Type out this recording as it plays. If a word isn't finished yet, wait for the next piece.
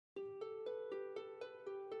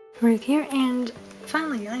right here, and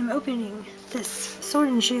finally I'm opening this Sword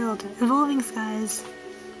and Shield Evolving Skies,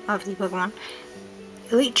 obviously Pokemon,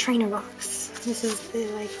 Elite Trainer Box. This is the,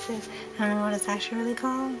 I don't know what it's actually really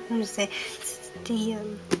called. I'm just say it's the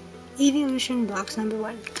Eeveelution box number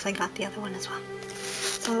 1, because I got the other one as well.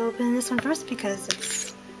 So I'll open this one first because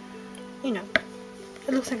it's, you know,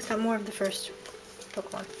 it looks like it's got more of the first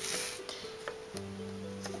Pokemon.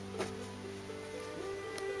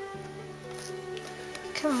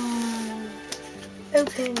 Come on,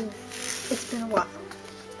 open. It's been a while.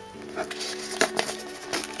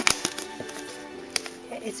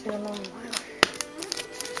 It's been a long while,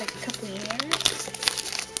 like a couple of years.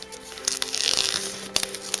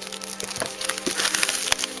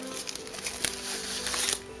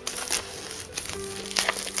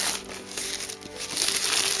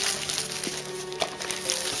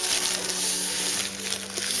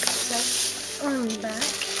 So on the back,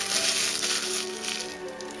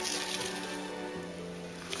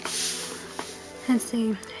 let's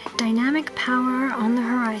see, dynamic power on the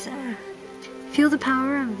horizon. Feel the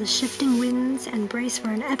power of the shifting winds and brace for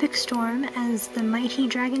an epic storm as the mighty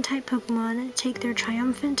dragon-type Pokemon take their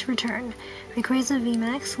triumphant return. Rayquaza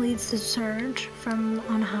VMAX leads the surge from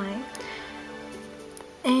on high.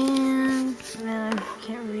 And I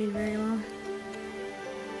can't read very well.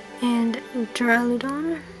 And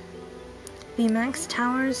Duraludon VMAX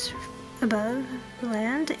towers above the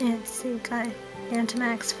land in its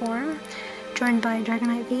Gigantamax form, joined by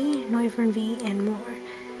Dragonite V, Noivern V, and more.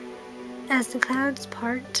 As the clouds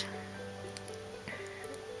part,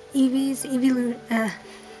 Eevee's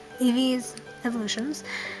evolutions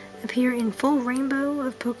appear in full rainbow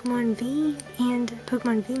of Pokemon V and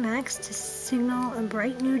Pokemon VMAX to signal a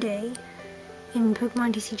bright new day in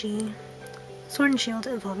Pokemon TCG Sword and Shield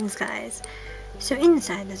Evolving Skies. So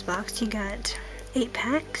inside this box you got 8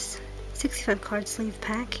 packs, 65 card sleeve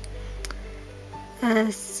pack,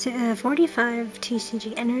 45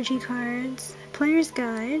 TCG energy cards, player's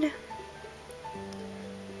guide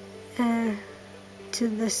to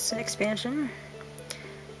this expansion,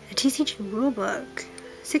 a TCG rulebook,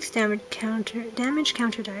 6 damage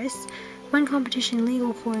counter dice, 1 competition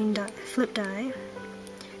legal coin flip die,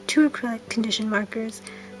 2 acrylic condition markers,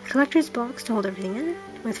 a collector's box to hold everything in,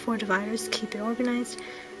 with 4 dividers to keep it organized,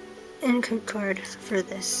 and a code card for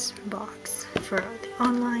this box for the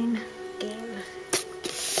online game.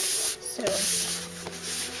 So,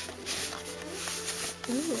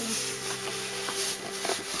 ooh.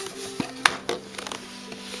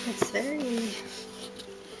 It's very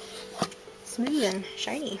smooth and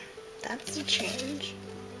shiny. That's a change.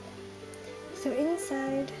 So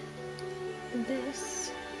inside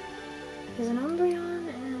this is an Umbreon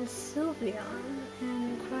and Sylveon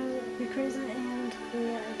and Rayquaza and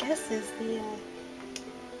I guess is the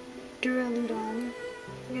Duraludon.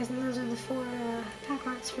 I guess those are the 4 pack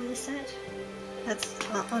arts for this set. That's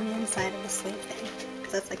on the inside of the sleeve thing,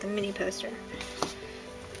 because that's like a mini poster.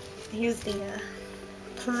 Here's the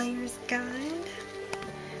player's guide.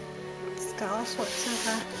 It's got all sorts of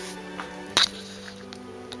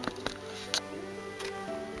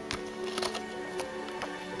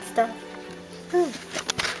stuff. Ooh,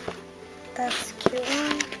 that's cute.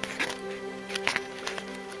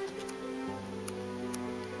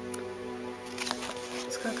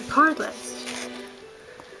 It's got the card list.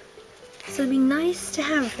 So it'd be nice to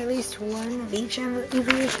have at least one of each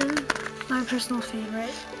evolution. My personal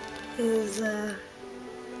favorite is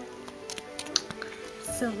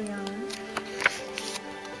Sylveon.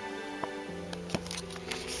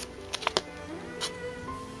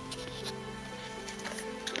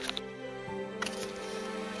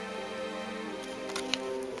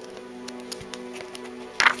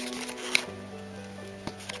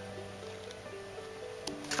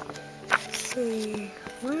 Let's see,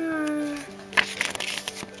 where are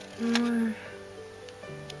more?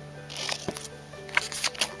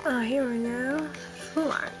 Oh, here we go.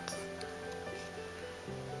 Full art.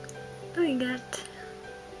 We got,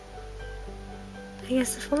 I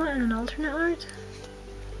guess, the full art and an alternate art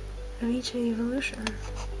of each evolution.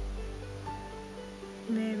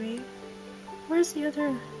 Maybe. Where's the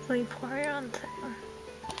other Vaporeon thing?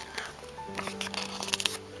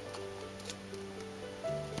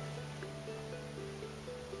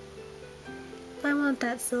 I want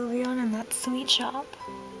that Sylveon in that sweet shop.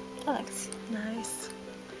 That looks nice.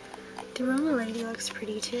 The Roma lady looks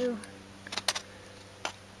pretty too.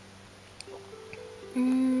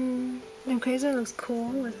 Rayquaza looks cool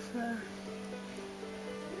with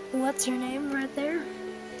what's her name right there?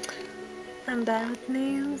 I'm bad with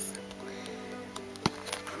names.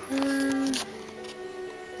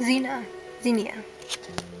 Xenia.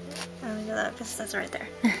 Oh, we got that because that's right there.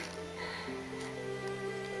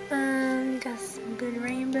 Got some good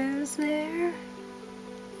rainbows there.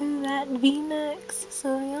 Ooh, that VMAX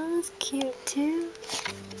Sylveon's cute too.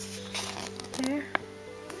 There.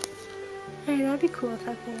 Hey, that'd be cool if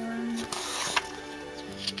I could one.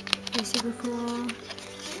 Be super cool.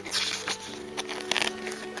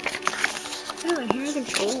 Oh, and here's the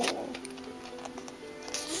gold.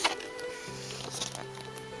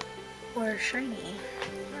 Or shiny.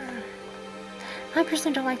 I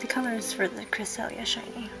personally don't like the colors for the Cresselia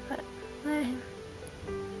shiny, but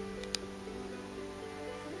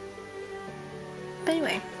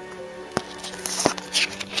anyway.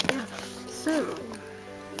 Yeah. So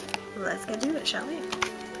let's get to it, shall we?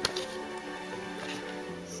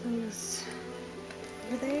 So it's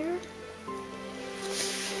over there.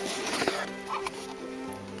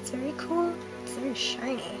 It's very cool. It's very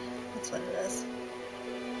shiny. That's what it is.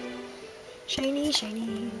 Shiny,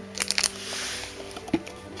 shiny.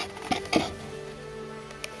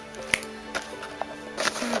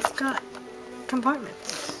 So it's got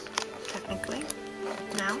compartments, technically.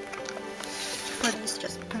 Now, before this,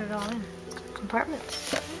 just put it all in.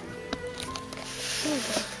 Compartments. Here we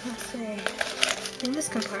go. Let's see. In this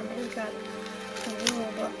compartment, we got the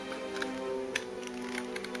rule book.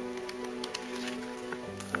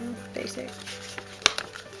 Basic.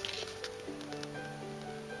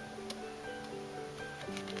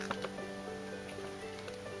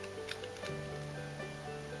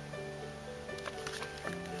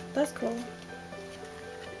 That's cool.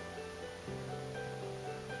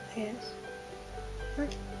 I guess.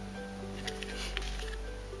 What?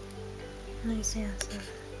 Nice, yeah, it's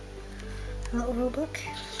a little rule book.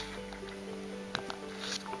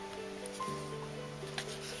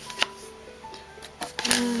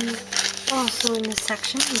 Also in this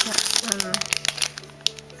section we got some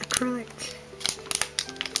acrylic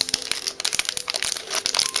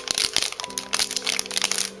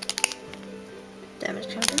damage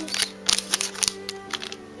counters.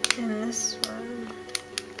 And this one,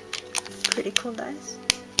 pretty cool dice.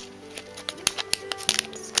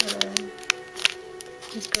 It's got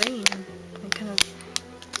it's green, like kind of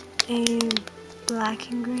a black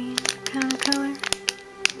and green kind of color.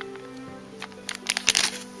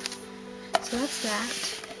 So that's that.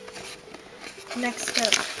 Next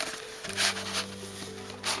up,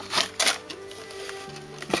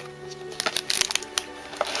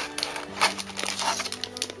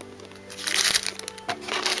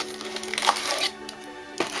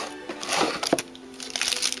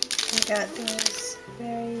 we got these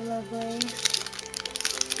very lovely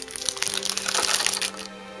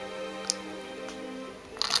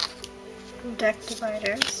deck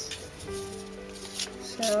dividers.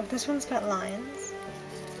 So this one's got lines,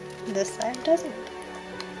 this side doesn't.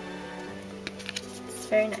 It's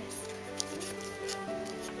very nice.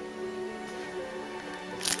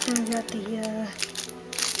 And we've got the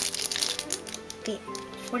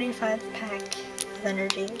 45 pack of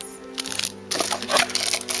energies.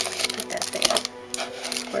 Put that there,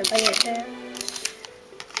 or lay it there.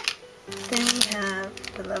 Then we have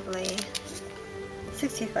the lovely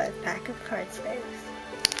 65 pack of card space.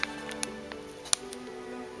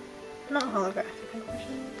 Not holographic,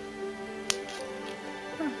 unfortunately.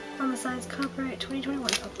 On the sides, copyright 2021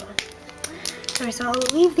 Pokemon. Alright, so I'll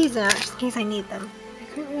leave these out just in case I need them.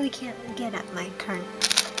 I really can't get at my current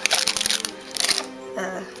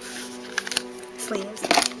sleeves.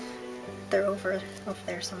 They're over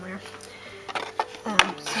there somewhere. So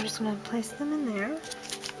I'm just gonna place them in there.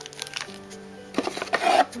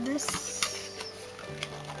 This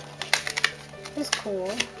is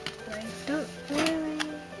cool, but I don't really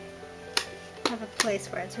have a place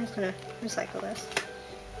for it, so I'm just gonna recycle this.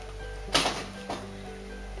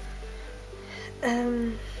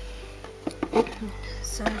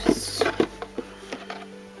 So just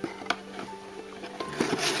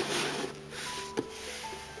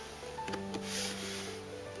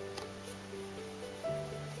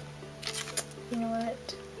you know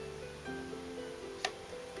what?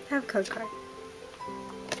 I have a code card.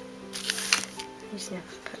 I'm just gonna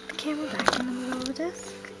put the camera back in the middle of the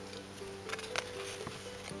desk.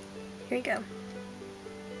 Here you go.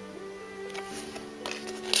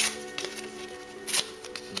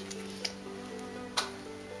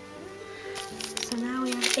 So now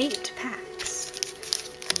we have 8 packs.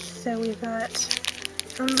 So we've got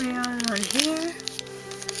Umbreon on here.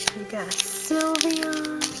 We've got a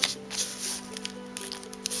Sylveon.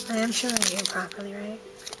 I am showing you properly, right?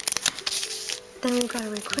 Then we've got a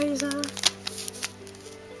Rayquaza.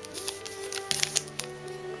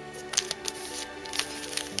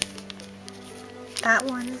 That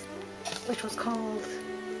one, which was called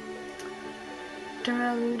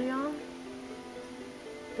Duraludon.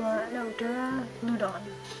 Ludon,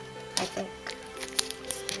 I think.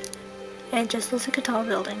 And it just looks like a tall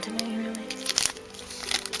building to me, really.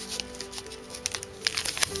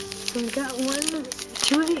 So we got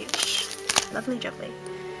 2 of each. Lovely jubbly.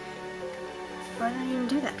 Why did I even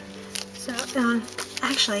do that? So,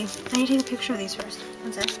 actually, I need to take a picture of these first.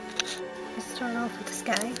 One sec. Let's start off with the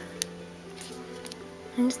sky.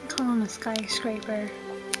 I'm just gonna call him a skyscraper.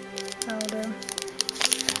 That'll do.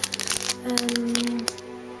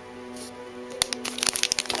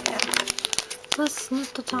 Yeah. Let's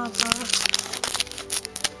snip the top off.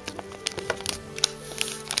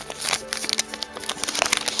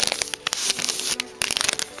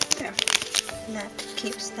 There. And that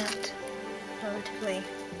keeps that relatively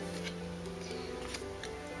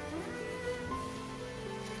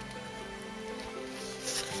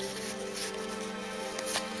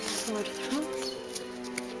forward to the front.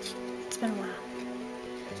 It's been a while.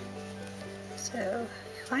 So,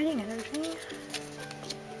 fighting energy,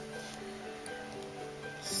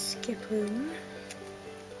 Skiploon,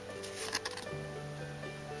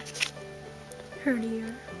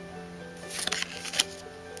 Herdier,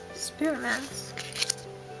 Spirit Mask,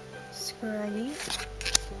 Scraggy,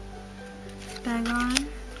 Bagon,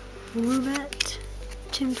 Rubet,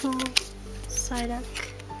 Timpool, Psyduck,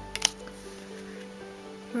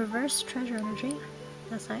 Reverse Treasure Energy,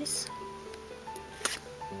 that's nice,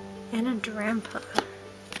 and a Drampa.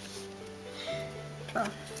 Well,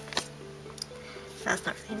 that's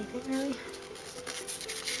not really anything, really.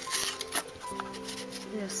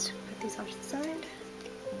 Just put these off to the side.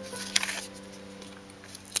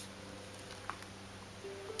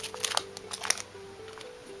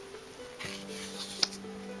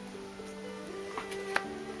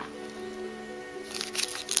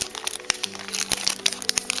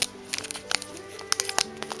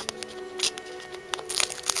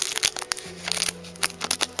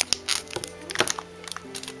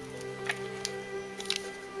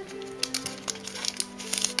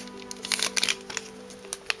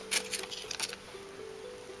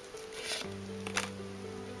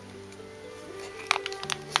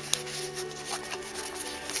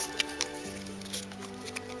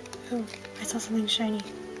 Oh, I saw something shiny.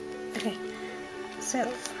 Okay, so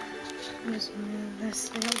I'm just gonna move this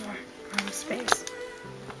a little more out of space.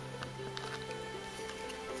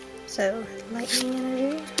 So, lightning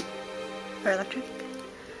energy, or electric,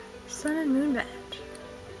 sun and moon badge.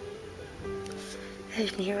 If you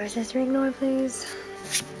can hear my sister, ignore please.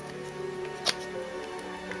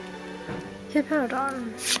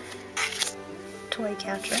 Hippowdon, toy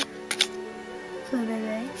catcher,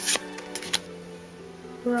 Flubebe,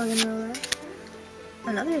 Rug and Roller,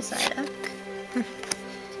 another Psyduck,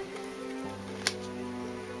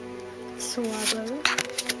 Swablu,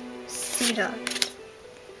 Seedot,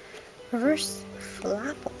 Reverse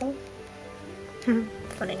Flapple,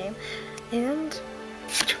 funny name, and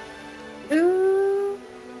ooh,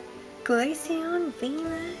 Glaceon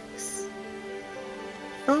VMAX.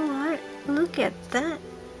 Oh, art, look at that!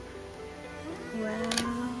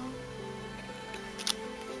 Wow.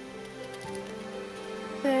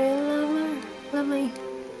 Very lovely, lovely.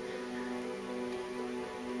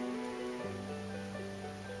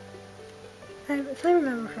 If I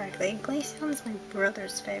remember correctly, Glaceon is my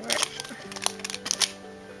brother's favorite.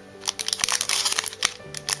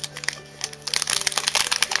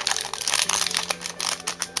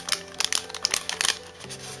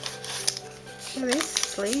 So these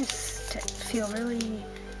sleeves feel really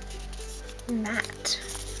matte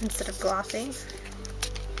instead of glossy.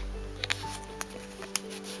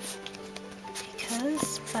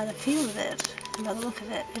 Because by the feel of it, and by the look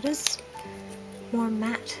of it, it is more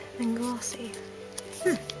matte than glossy.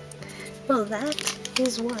 Well, that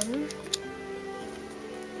is one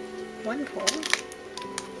pull.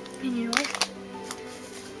 And you know what?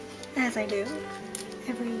 As I do,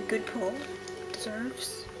 every good pull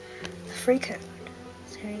deserves a free code.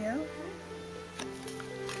 So here you go.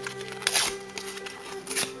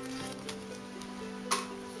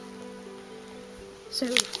 So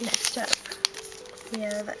next up, we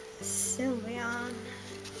have Sylveon.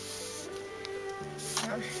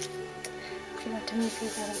 Forgot to move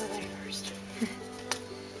these out of the way first.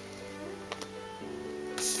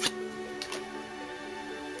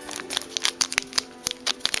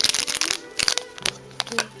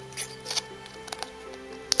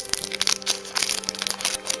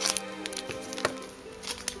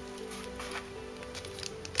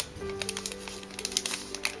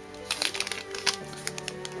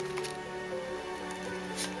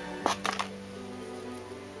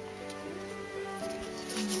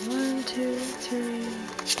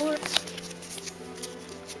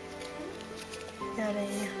 got a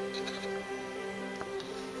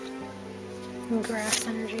grass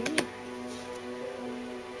energy,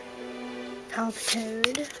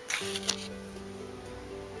 Palpitoad,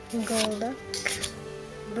 Golduck,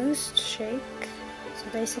 Boost Shake. So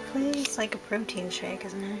basically it's like a protein shake,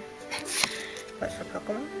 isn't it? But for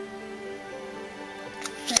Pokemon.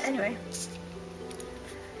 But anyway,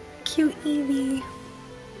 cute Eevee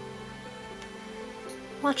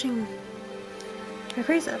watching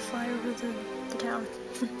Rayquaza fly over the town.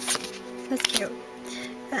 That's cute.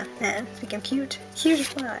 Ah, man, speaking of cute,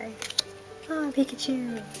 Cutiefly. Oh,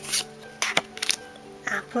 Pikachu.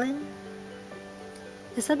 Applin.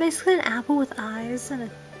 Is that basically an apple with eyes and a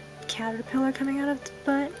caterpillar coming out of its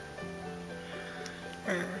butt?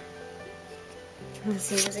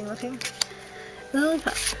 This is amazing looking.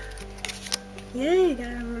 Lillipup. Yay,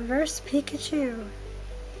 got a reverse Pikachu.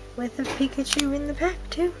 With a Pikachu in the pack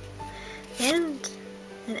too. And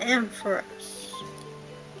an Ampharos.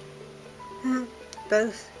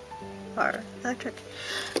 Both are electric.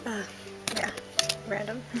 Yeah,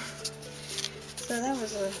 random. So that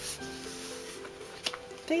was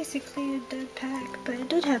basically a dead pack, but it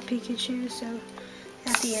did have Pikachu, so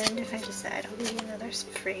at the end, if I decide, I'll give you another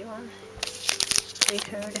free one. Free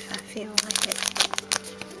code if I feel like it.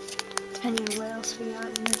 Depending on what else we got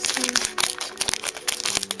in this too.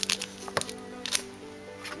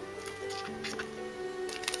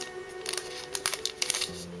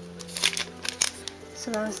 So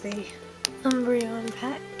that was the Umbreon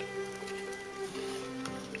pack.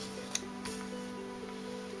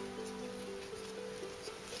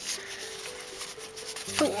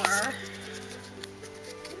 Four.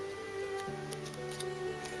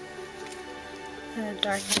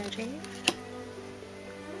 Dark Energy.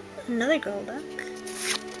 Another Golduck.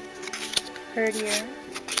 Herdier.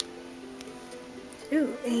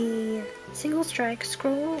 Ooh, a single strike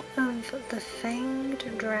scroll of the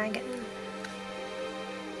Fanged Dragon.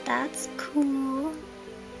 That's cool.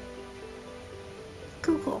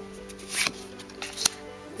 Cool.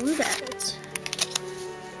 Woobat.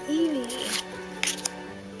 Eevee.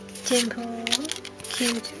 Tinkle.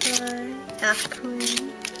 Cutiefly.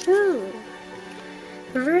 Akun. Ooh.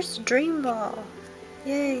 Reverse Dream Ball.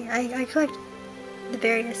 Yay. I collect the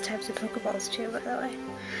various types of Pokeballs too, by the way.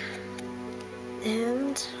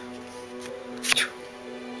 And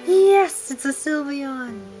yes, it's a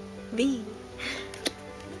Sylveon V.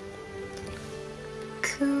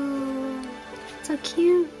 Cool. So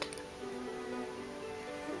cute.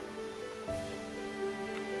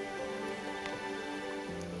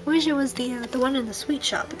 Wish it was the one in the sweet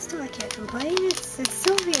shop, but still I can't complain. It's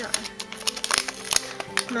Sylveon.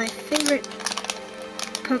 My favorite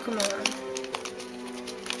Pokemon.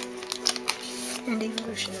 And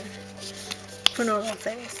evolution for normal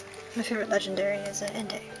things. My favorite legendary is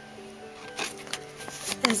Entei.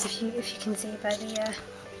 As if you can see by the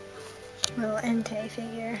little Entei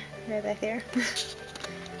figure right back there.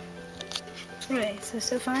 Anyway,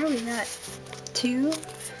 so far we got 2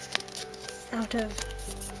 out of,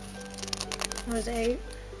 what was it, 8?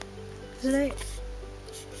 Was it 8?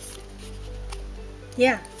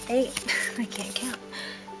 Yeah, 8. I can't count.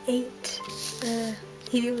 8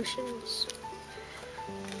 evolutions.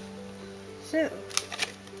 So,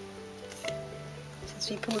 since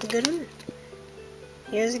we pulled a good one,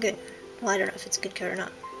 here's a good one. Well, I don't know if it's a good code or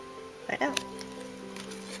not. Find out.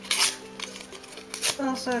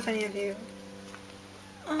 Also, if any of you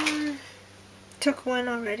took one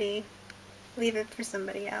already, leave it for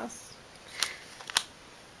somebody else.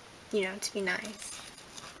 You know, to be nice.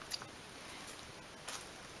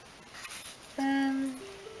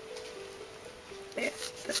 There,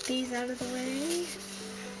 put these out of the way.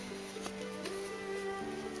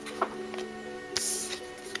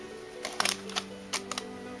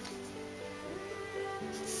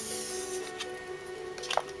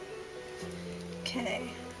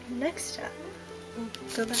 Okay, next up, we'll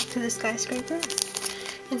go back to the skyscraper,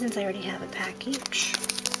 and since I already have a pack each,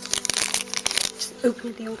 just open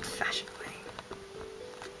it the old-fashioned way.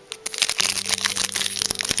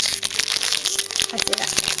 I see that.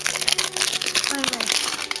 Finally.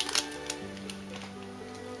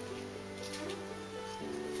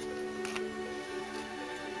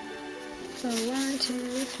 So 1,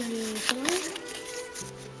 2, 3,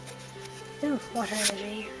 4. Oh, water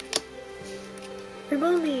energy.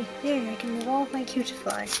 Revolve! Yay, I can evolve my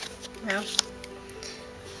Cutiefly now.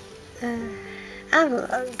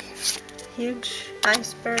 Avalugg. Huge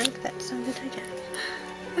iceberg, that's something I get.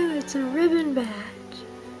 Oh, it's a ribbon badge.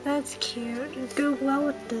 That's cute. It'd go well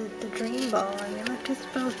with the dream ball. I mean, look, it's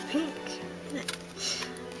both pink.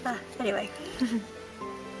 Anyway.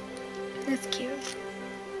 That's cute.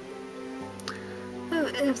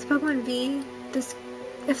 if the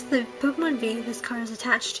Pokemon V this card is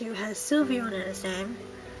attached to has Sylveon in its name,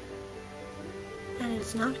 and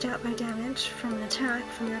it's knocked out by damage from an attack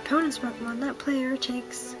from your opponent's Pokemon, that player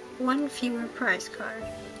takes one fewer prize card.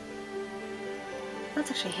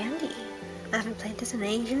 That's actually handy. I haven't played this in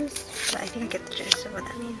ages, but I think I get the gist of what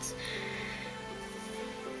that means.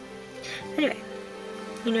 Anyway,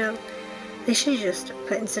 you know, they should just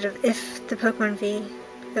put, instead of if the Pokemon V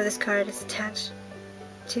of this card is attached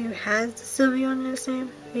to has Sylveon in its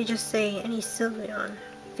name, they just say any Sylveon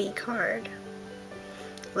V card.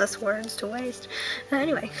 Less words to waste.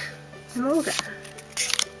 Anyway, Molga,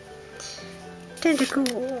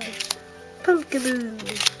 Tentacool, Pumpkaboo,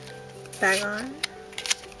 Bagon,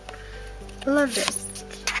 Lovebisk,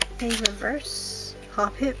 a reverse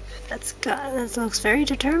Hoppip. That looks very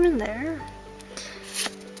determined there.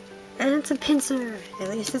 And it's a Pinsir. At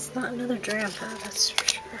least it's not another Drampa, that's for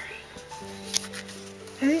sure.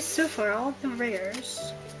 At least so far, all the rares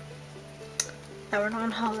that were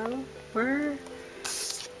non-holo were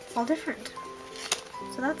all different.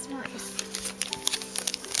 So that's nice.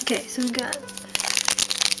 Okay, so we got a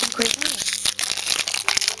great one.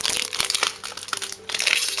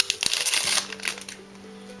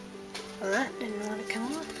 Well, that didn't want to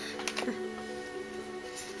come off.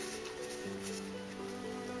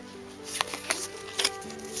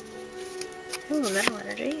 Ooh, Metal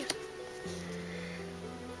Energy.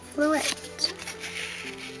 Fluette.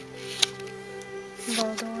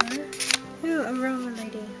 Boldor. Ooh, Aroma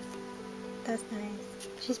Lady. That's nice.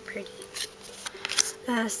 She's pretty.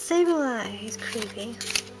 Sableye. He's creepy.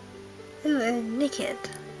 Ooh, Nickit.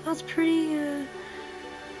 That's pretty,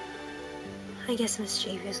 I guess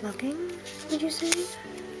mischievous looking, would you say?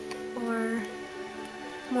 Or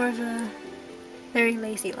more of a very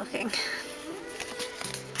lazy looking.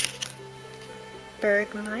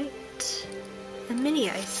 Bergmite, a mini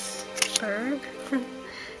ice Berg,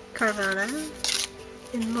 Carvana,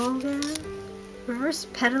 Emolga, reverse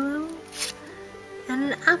Petalo,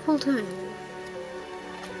 and an Appletun,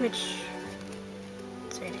 which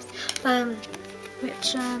it's very nice.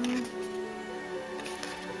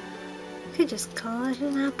 You could just call it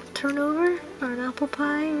an apple turnover or an apple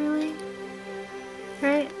pie, really,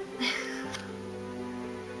 right?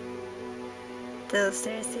 There's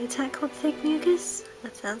the attack called Thick Mucus.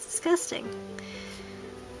 That sounds disgusting.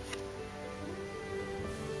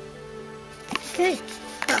 Okay,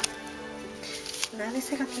 well, now at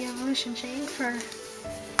least I got the evolution chain for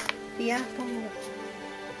the apple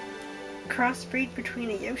crossbreed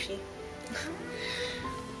between a Yoshi.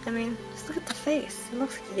 I mean, just look at the face. It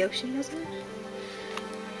looks like a Yoshi, doesn't it?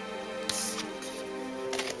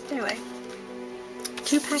 Anyway,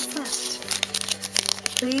 2 packs left.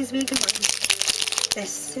 Please be good ones. There's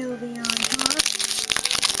Sylveon Hot.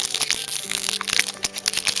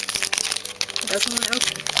 It doesn't want to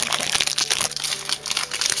open. Okay.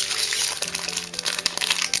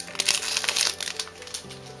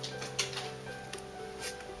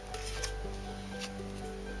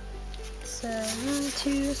 So, 1,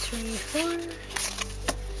 2, 3, 4.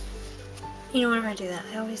 You know, whenever I do that,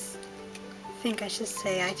 I always think I should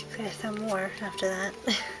say I could have done more after that.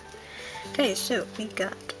 Okay, so we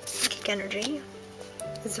got Kick Energy,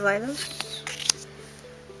 Xylos,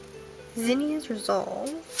 Zinnia's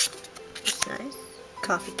Resolve, that's nice,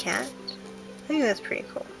 Coffee Cat, I think that's pretty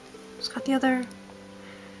cool. It's got the other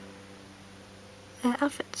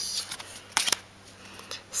outfits.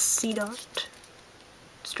 Seedot,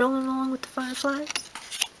 strolling along with the fireflies.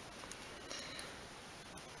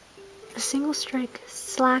 A single strike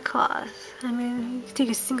Slakoth. I mean, you can take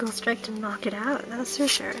a single strike to knock it out, that's for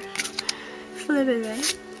sure.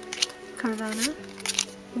 Flibberway, Carvana,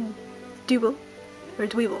 Dweeble,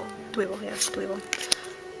 yeah, Dweeble.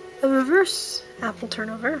 A reverse apple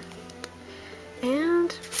turnover,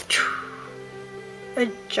 and a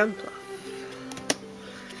Jumpluff.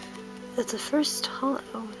 That's the first holo.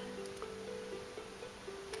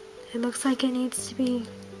 It looks like it needs to be.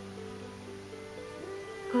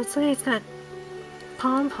 Well, it's like it's got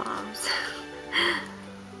pom-poms.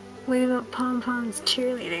 Wait about pom-poms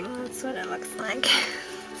cheerleading. That's what it looks like.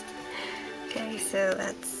 Okay, so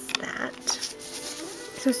that's that.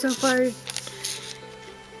 So far,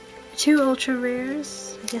 2 ultra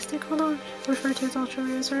rares. I guess they're called referred to as ultra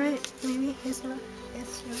rares, right? Maybe? Yes, no?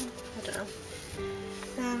 Yes, no? I don't know.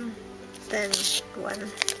 Then 1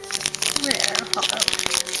 rare holo.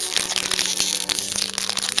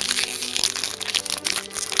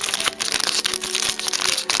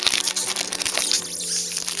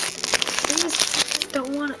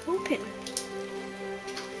 Don't want to open.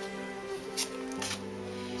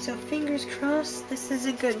 So fingers crossed this is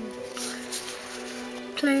a good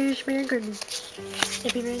players for your garden.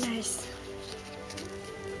 It'd be very nice.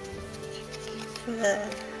 For the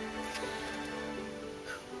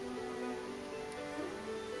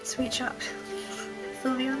sweet shop.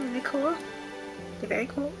 Sylvia would be cool. Be very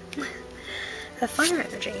cool. A fire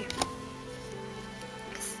energy.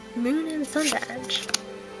 Moon and Sun Badge.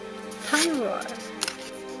 High Roar.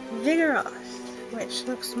 Vigoroth, which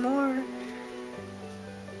looks more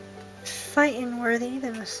fighting worthy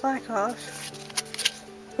than the Slack Off.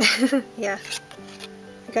 Yeah.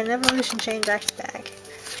 I got an evolution chain back to back.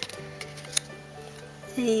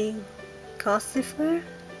 A Gossifleur.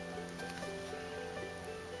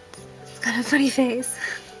 It's got a funny face.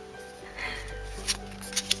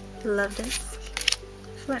 Love this.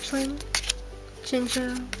 Fletchling.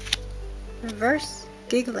 Jinjo. Reverse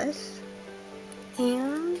Gigalith.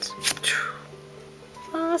 And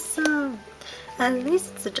awesome! At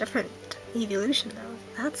least it's a different evolution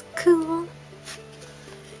though. That's cool.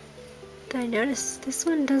 But I noticed this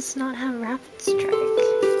one does not have Rapid Strike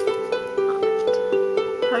on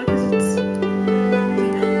it. Probably because it's